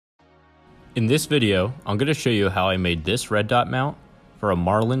In this video, I'm going to show you how I made this red dot mount for a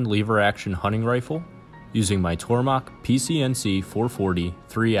Marlin lever action hunting rifle using my Tormach PCNC 440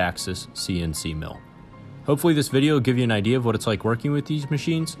 3-axis CNC mill. Hopefully this video will give you an idea of what it's like working with these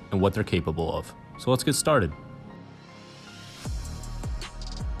machines and what they're capable of. So let's get started.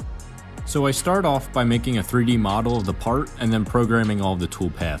 So I start off by making a 3D model of the part and then programming all of the tool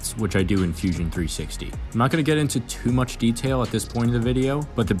paths, which I do in Fusion 360. I'm not going to get into too much detail at this point in the video,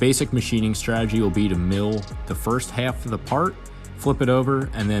 but the basic machining strategy will be to mill the first half of the part, flip it over,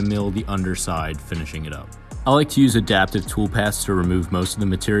 and then mill the underside, finishing it up. I like to use adaptive tool paths to remove most of the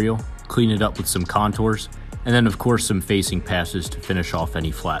material, clean it up with some contours, and then of course some facing passes to finish off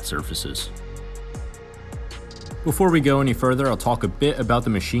any flat surfaces. Before we go any further, I'll talk a bit about the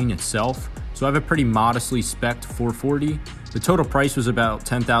machine itself. So I have a pretty modestly spec'd 440. The total price was about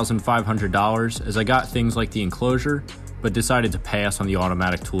 $10,500 as I got things like the enclosure, but decided to pass on the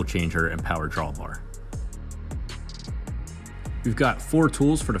automatic tool changer and power drawbar. We've got 4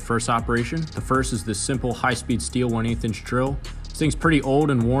 tools for the first operation. The first is this simple high-speed steel 1/8 inch drill. This thing's pretty old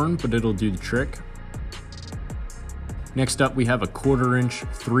and worn, but it'll do the trick. Next up, we have a 1/4 inch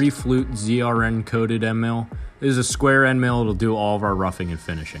 3-flute ZRN coated end mill. This is a square end mill. It'll do all of our roughing and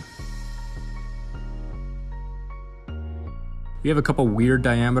finishing. We have a couple weird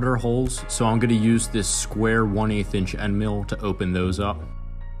diameter holes, so I'm going to use this square 1/8 inch end mill to open those up.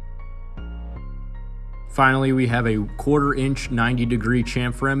 Finally, we have a 1/4 inch 90-degree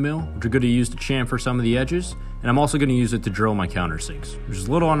chamfer end mill, which we're going to use to chamfer some of the edges, and I'm also going to use it to drill my countersinks, which is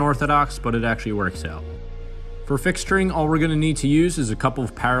a little unorthodox, but it actually works out. For fixturing, all we're going to need to use is a couple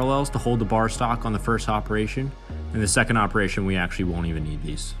of parallels to hold the bar stock on the first operation. In the second operation, we actually won't even need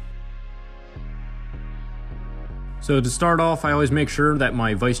these. So to start off, I always make sure that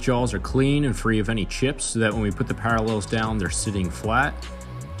my vise jaws are clean and free of any chips so that when we put the parallels down, they're sitting flat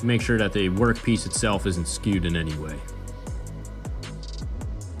to make sure that the workpiece itself isn't skewed in any way.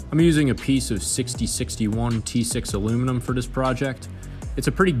 I'm using a piece of 6061 T6 aluminum for this project. It's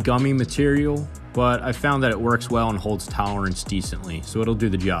a pretty gummy material, but I found that it works well and holds tolerance decently, so it'll do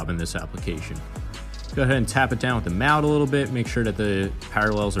the job in this application. Go ahead and tap it down with the mallet a little bit, make sure that the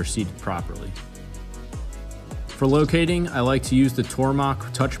parallels are seated properly. For locating, I like to use the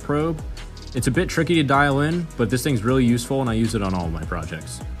Tormach touch probe. It's a bit tricky to dial in, but this thing's really useful and I use it on all of my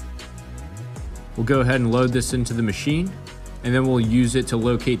projects. We'll go ahead and load this into the machine, and then we'll use it to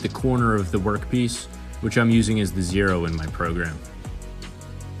locate the corner of the workpiece, which I'm using as the 0 in my program.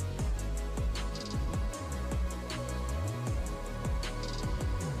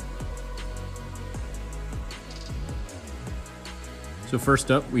 So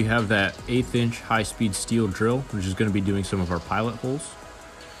first up, we have that 1/8 inch high-speed steel drill, which is going to be doing some of our pilot holes.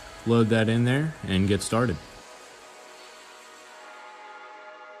 Load that in there and get started.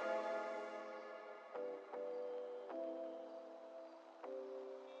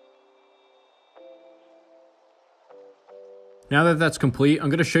 Now that that's complete, I'm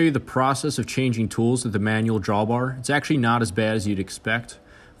going to show you the process of changing tools with the manual drawbar. It's actually not as bad as you'd expect.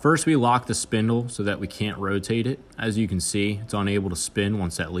 First, we lock the spindle so that we can't rotate it. As you can see, it's unable to spin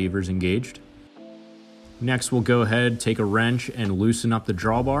once that lever is engaged. Next, we'll go ahead, take a wrench, and loosen up the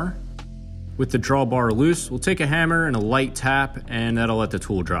drawbar. With the drawbar loose, we'll take a hammer and a light tap, and that'll let the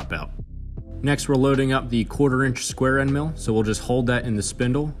tool drop out. Next, we're loading up the 1/4 inch square end mill, so we'll just hold that in the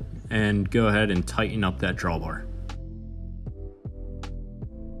spindle and go ahead and tighten up that drawbar.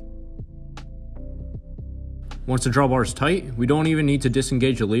 Once the drawbar is tight, we don't even need to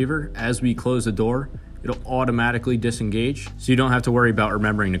disengage the lever. As we close the door, it'll automatically disengage, so you don't have to worry about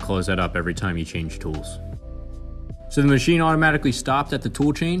remembering to close that up every time you change tools. So the machine automatically stopped at the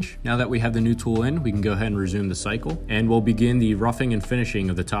tool change. Now that we have the new tool in, we can go ahead and resume the cycle, and we'll begin the roughing and finishing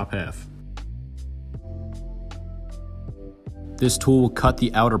of the top half. This tool will cut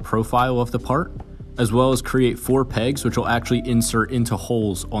the outer profile of the part, as well as create 4 pegs, which will actually insert into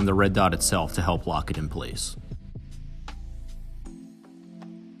holes on the red dot itself to help lock it in place.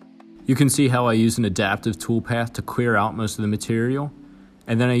 You can see how I use an adaptive tool path to clear out most of the material,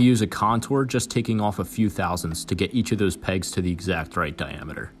 and then I use a contour just taking off a few thousandths to get each of those pegs to the exact right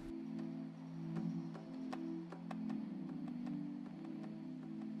diameter.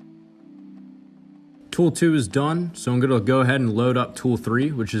 Tool 2 is done, so I'm going to go ahead and load up tool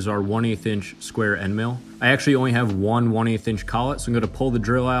 3, which is our 1/8 inch square end mill. I actually only have one 1/8 inch collet, so I'm going to pull the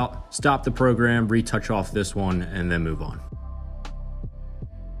drill out, stop the program, retouch off this one, and then move on.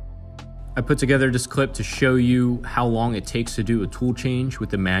 I put together this clip to show you how long it takes to do a tool change with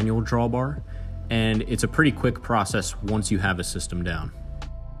the manual drawbar, and it's a pretty quick process once you have a system down.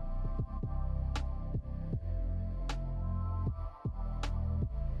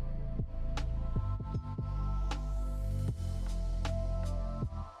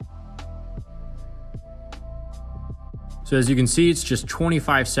 So as you can see, it's just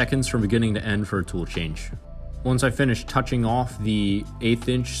 25 seconds from beginning to end for a tool change. Once I finish touching off the 1/8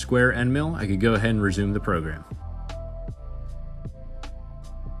 inch square end mill, I could go ahead and resume the program.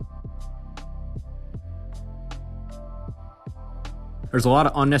 There's a lot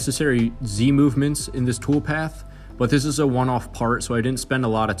of unnecessary Z movements in this toolpath, but this is a one-off part, so I didn't spend a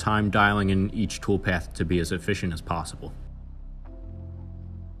lot of time dialing in each toolpath to be as efficient as possible.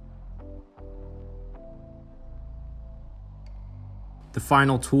 The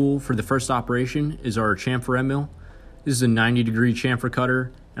final tool for the first operation is our chamfer end mill. This is a 90-degree chamfer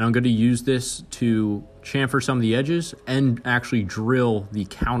cutter, and I'm going to use this to chamfer some of the edges and actually drill the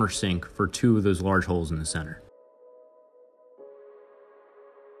countersink for 2 of those large holes in the center.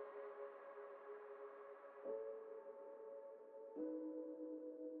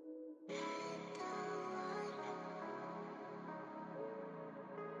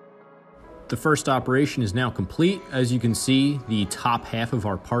 The first operation is now complete. As you can see, the top half of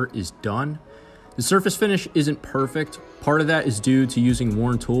our part is done. The surface finish isn't perfect. Part of that is due to using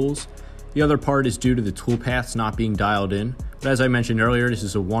worn tools. The other part is due to the tool paths not being dialed in. But as I mentioned earlier, this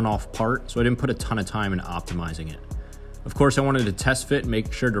is a one-off part, so I didn't put a ton of time into optimizing it. Of course, I wanted to test fit and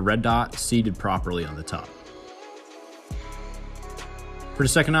make sure the red dot seated properly on the top. For the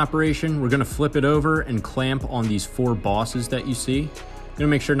second operation, we're going to flip it over and clamp on these 4 bosses that you see. I'm going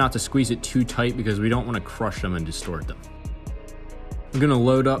to make sure not to squeeze it too tight because we don't want to crush them and distort them. I'm going to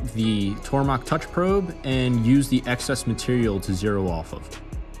load up the Tormach touch probe and use the excess material to zero off of.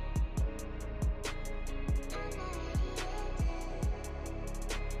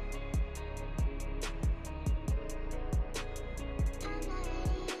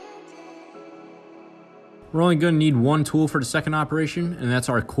 We're only going to need 1 tool for the second operation, and that's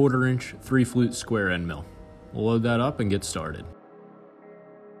our 1/4 inch 3-flute square end mill. We'll load that up and get started.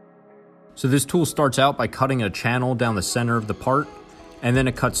 So this tool starts out by cutting a channel down the center of the part, and then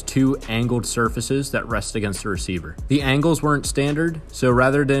it cuts 2 angled surfaces that rest against the receiver. The angles weren't standard, so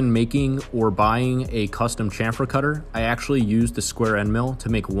rather than making or buying a custom chamfer cutter, I actually used the square end mill to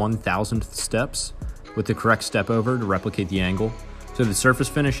make 1/1000th steps with the correct step over to replicate the angle. So the surface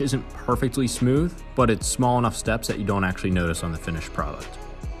finish isn't perfectly smooth, but it's small enough steps that you don't actually notice on the finished product.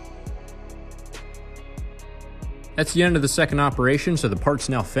 That's the end of the second operation, so the part's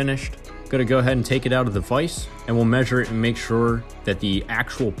now finished. Gonna go ahead and take it out of the vise, and we'll measure it and make sure that the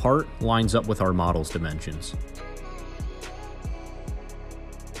actual part lines up with our model's dimensions.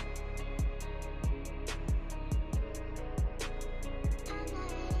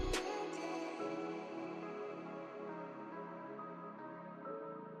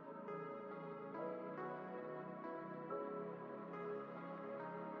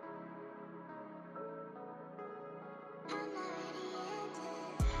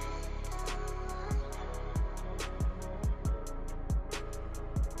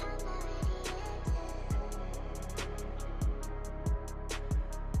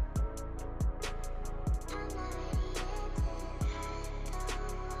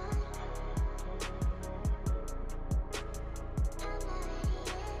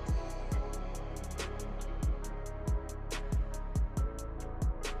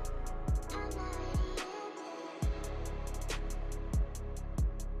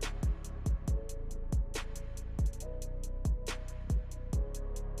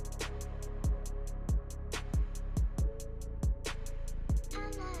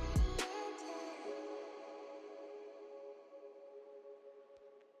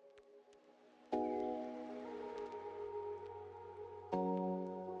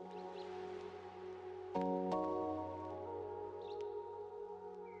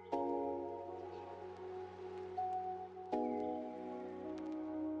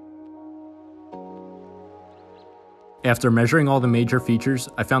 After measuring all the major features,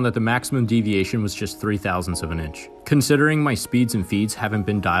 I found that the maximum deviation was just 0.003 of an inch. Considering my speeds and feeds haven't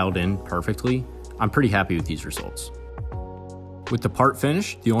been dialed in perfectly, I'm pretty happy with these results. With the part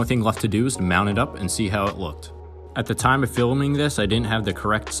finished, the only thing left to do is to mount it up and see how it looked. At the time of filming this, I didn't have the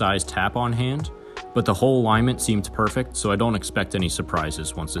correct size tap on hand, but the whole alignment seemed perfect, so I don't expect any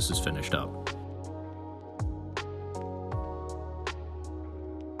surprises once this is finished up.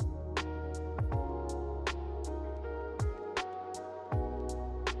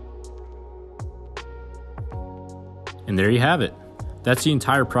 And there you have it. That's the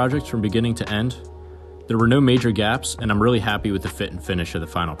entire project from beginning to end. There were no major gaps, and I'm really happy with the fit and finish of the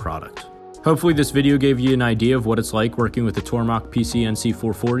final product. Hopefully this video gave you an idea of what it's like working with the Tormach PCNC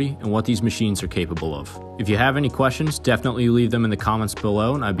 440 and what these machines are capable of. If you have any questions, definitely leave them in the comments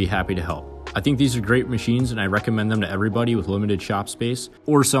below and I'd be happy to help. I think these are great machines and I recommend them to everybody with limited shop space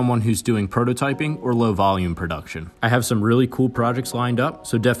or someone who's doing prototyping or low volume production. I have some really cool projects lined up,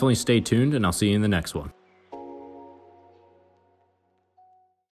 so definitely stay tuned and I'll see you in the next one.